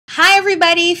Hi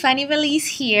everybody, Fanny Valise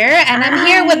here, and I'm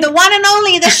here with the one and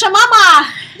only, the Shamama!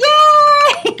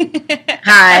 Yay!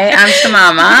 Hi, I'm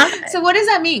Shamama. So what does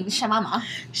that mean, Shamama?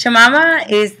 Shamama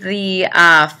is the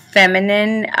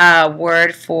feminine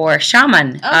word for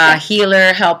shaman, Okay.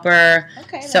 healer, helper.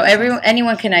 Okay, So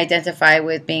anyone can identify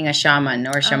with being a shaman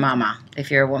or shamama if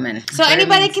you're a woman. So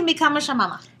anybody can become a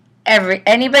Shamama?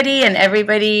 Anybody and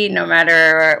everybody, no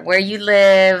matter where you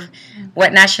live,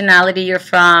 what nationality you're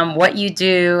from, what you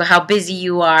do, how busy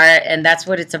you are, and that's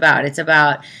what it's about. It's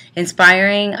about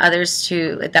inspiring others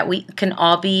that we can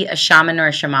all be a shaman or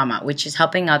a shamama, which is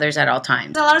helping others at all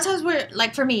times. A lot of times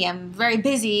like for me, I'm very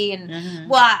busy and,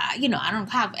 I don't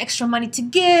have extra money to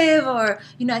give, or,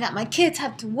 I got my kids,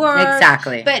 have to work.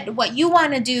 Exactly. But what you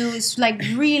want to do is like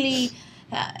really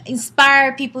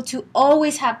inspire people to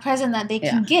always have present that they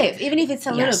can give, even if it's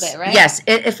a little bit, right? Yes.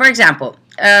 For example,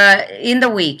 in the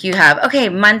week you have, okay,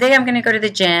 Monday I'm going to go to the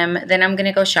gym, then I'm going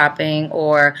to go shopping,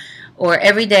 or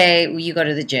every day you go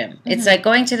to the gym. It's like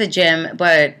going to the gym,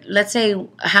 but let's say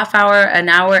a half hour, an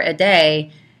hour a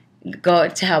day, go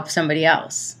to help somebody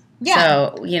else.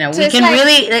 Yeah. So, we can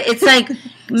really, it's like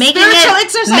making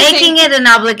it an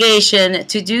obligation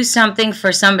to do something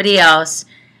for somebody else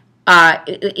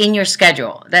in your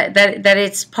schedule, that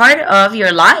it's part of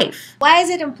your life. Why is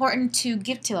it important to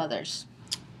give to others?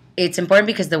 It's important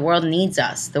because the world needs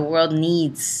us. The world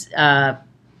needs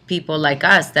people like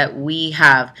us, that we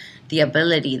have the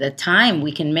ability, the time.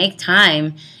 We can make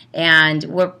time, and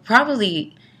we're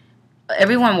probably,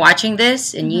 everyone watching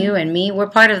this, and you and me, we're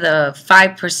part of the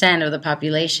 5% of the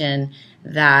population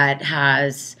that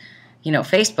has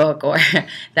Facebook, or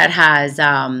that has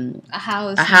a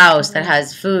house, that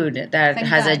has food, that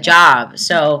has a job.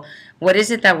 So what is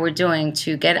it that we're doing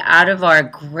to get out of our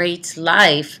great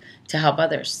life to help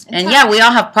others? And yeah, we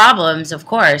all have problems, of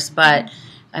course, but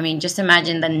I mean, just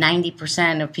imagine the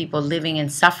 90% of people living in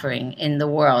suffering in the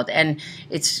world, and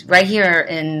it's right here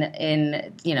in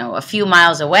a few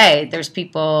miles away. There's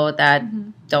people that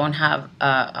don't have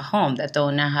a home, that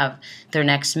don't have their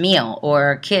next meal,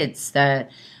 or kids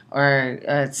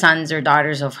or sons or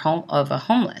daughters of a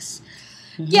homeless.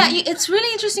 Yeah, it's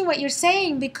really interesting what you're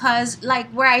saying, because like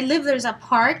where I live, there's a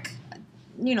park,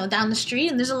 down the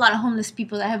street, and there's a lot of homeless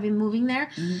people that have been moving there,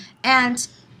 and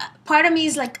part of me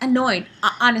is like annoyed,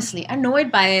 honestly,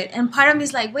 annoyed by it, and part of me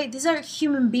is like, wait, these are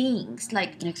human beings,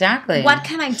 like exactly, what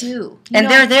can I do? And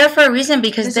they're there for a reason,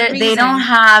 because they don't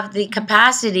have the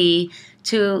capacity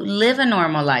to live a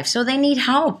normal life, so they need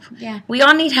help. Yeah, we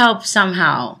all need help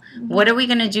somehow. What are we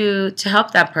going to do to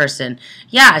help that person?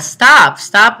 Yeah, stop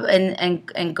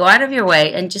and go out of your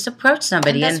way and just approach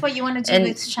somebody. And that's what you want to do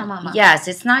with Shamama. Yes,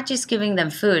 it's not just giving them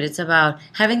food, it's about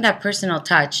having that personal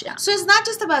touch. So it's not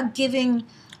just about giving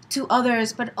to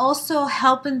others, but also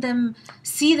helping them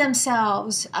see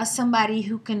themselves as somebody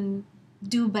who can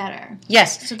do better.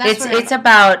 Yes, so it's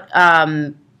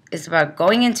about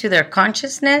going into their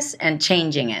consciousness and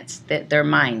changing it, their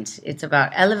mind. It's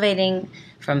about elevating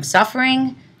from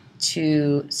suffering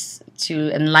to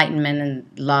enlightenment and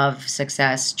love,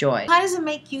 success, joy. How does it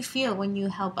make you feel when you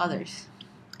help others?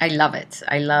 I love it.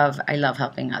 I love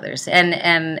helping others. And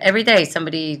every day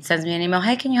somebody sends me an email,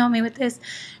 hey, can you help me with this?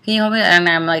 Can you help me? And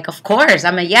I'm like, of course.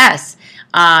 I'm a yes.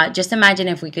 Just imagine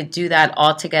if we could do that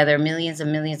all together, millions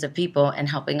and millions of people, and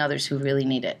helping others who really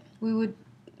need it. We would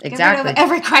get rid of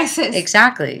every crisis.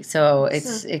 Exactly. So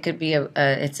it could be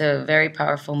it's a very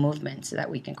powerful movement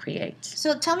that we can create.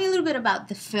 So tell me a little bit about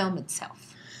the film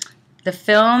itself. The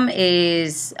film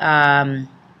is my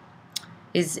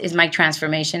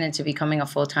transformation into becoming a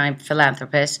full-time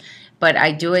philanthropist, but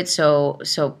I do it so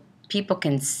people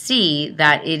can see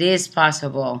that it is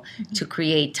possible to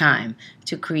create time,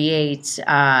 to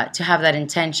have that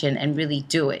intention and really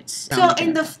do it. So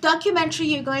in the documentary,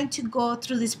 you're going to go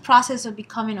through this process of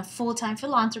becoming a full-time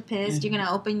philanthropist. You're going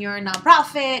to open your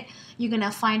nonprofit. You're going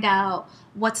to find out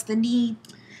what's the need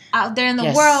out there in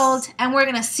the world, and we're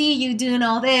going to see you doing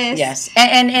all this. Yes.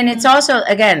 And it's also,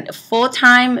 again,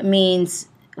 full-time means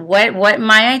what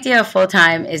my idea of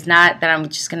full-time is not that I'm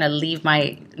just going to leave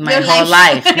my whole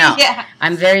life. No. Yeah.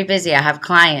 I'm very busy. I have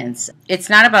clients. It's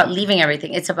not about leaving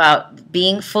everything. It's about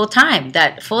being full-time.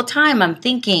 That full-time, I'm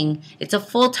thinking, it's a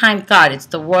full-time thought. It's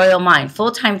the royal mind.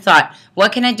 Full-time thought.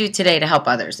 What can I do today to help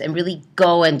others? And really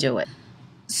go and do it.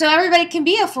 So everybody can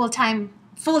be a full-time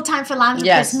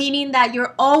philanthropist, meaning that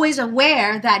you're always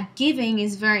aware that giving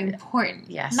is very important.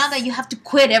 Yes. Not that you have to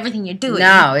quit everything you're doing.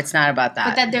 No, it's not about that.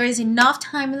 But that there is enough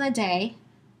time in the day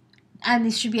And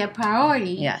it should be a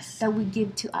priority Yes. that we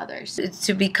give to others.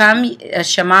 To become a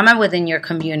shamama within your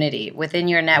community, within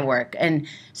your network. And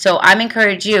so I'm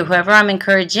encouraging you, whoever I'm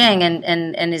encouraging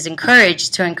and is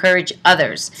encouraged to encourage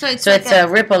others. So it's a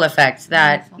ripple effect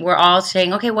that we're all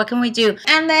saying, okay, what can we do?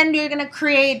 And then you're going to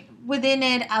create within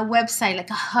it a website, like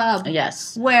a hub.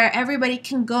 Yes. Where everybody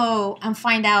can go and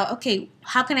find out, okay,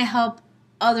 how can I help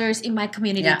others in my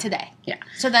community today? Yeah.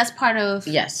 So that's part of...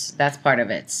 Yes, that's part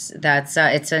of it. That's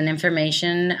it's an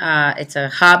information, it's a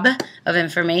hub of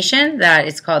information that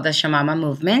it's called the Shamama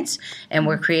Movement, and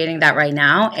we're creating that right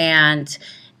now. And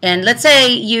let's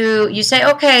say you say,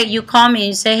 okay, you call me and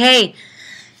you say, hey,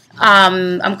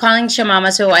 I'm calling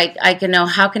Shamama so I can know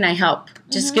how can I help.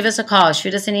 Just give us a call,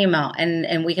 shoot us an email,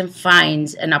 and we can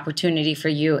find an opportunity for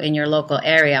you in your local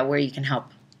area where you can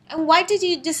help. And why did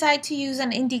you decide to use an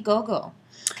Indiegogo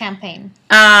campaign?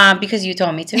 Because you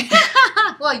told me to.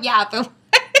 Well, yeah, but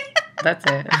that's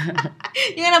it.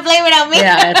 You're gonna play without me.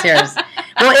 Yeah, that's yours.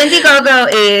 Well, Indiegogo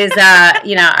is,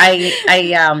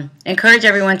 I encourage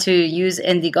everyone to use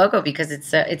Indiegogo because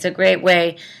it's a great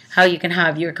way how you can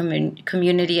have your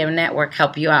community and network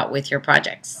help you out with your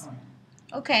projects.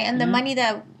 Okay, and the money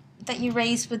that you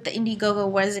raise with the Indiegogo,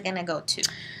 where is it gonna go to?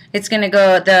 It's going to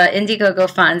go, the Indiegogo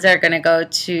funds are going to go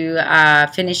to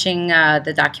finishing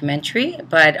the documentary,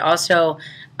 but also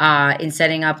in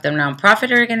setting up the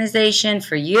nonprofit organization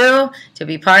for you to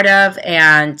be part of,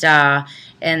 and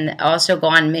also go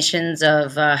on missions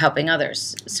of helping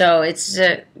others. So it's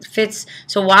fits.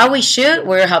 So while we shoot,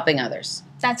 we're helping others.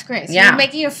 That's great. So you're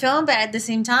making your film, but at the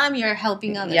same time, you're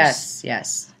helping others. Yes,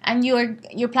 yes. And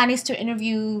your plan is to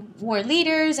interview world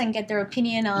leaders and get their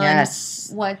opinion on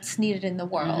what's needed in the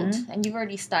world. And you've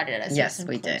already started as yes,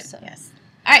 we did. So. Yes.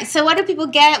 All right. So what do people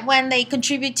get when they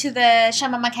contribute to the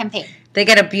Shamama campaign? They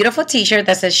get a beautiful T-shirt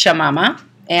that says Shamama.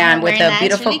 And with a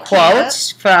beautiful really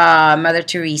quote from Mother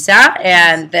Teresa,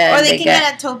 and then or they can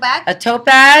get a tote bag. A tote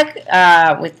bag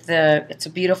it's a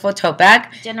beautiful tote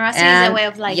bag. Generosity is a way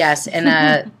of life. Yes, and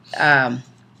a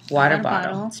water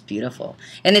bottle. It's beautiful,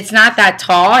 and it's not that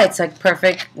tall. It's like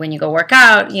perfect when you go work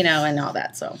out, and all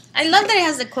that. So I love that it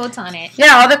has the quotes on it.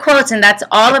 Yeah, all the quotes, and that's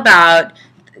all about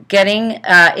getting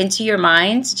into your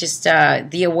mind just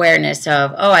the awareness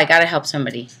of I got to help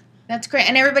somebody. That's great.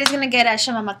 And everybody's going to get a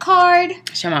Shamama card.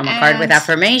 Shamama card with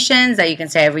affirmations that you can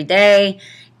say every day.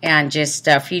 And just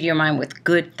feed your mind with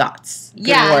good thoughts,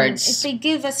 good words. If they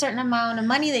give a certain amount of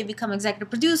money, they become executive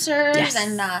producers.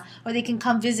 And or they can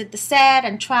come visit the set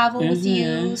and travel with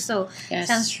you. So it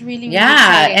sounds really, really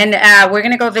exciting. And we're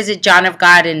going to go visit John of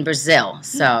God in Brazil.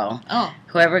 So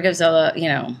whoever gives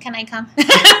Can I come?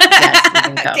 Yes, you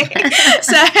can come. Okay.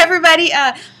 So everybody,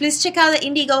 please check out the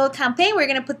Indiegogo campaign. We're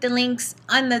going to put the links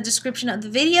on the description of the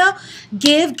video.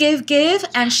 Give,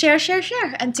 and share.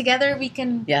 And together we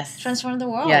can transform the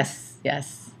world. Yes.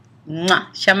 Mwah.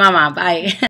 Shamama. Bye.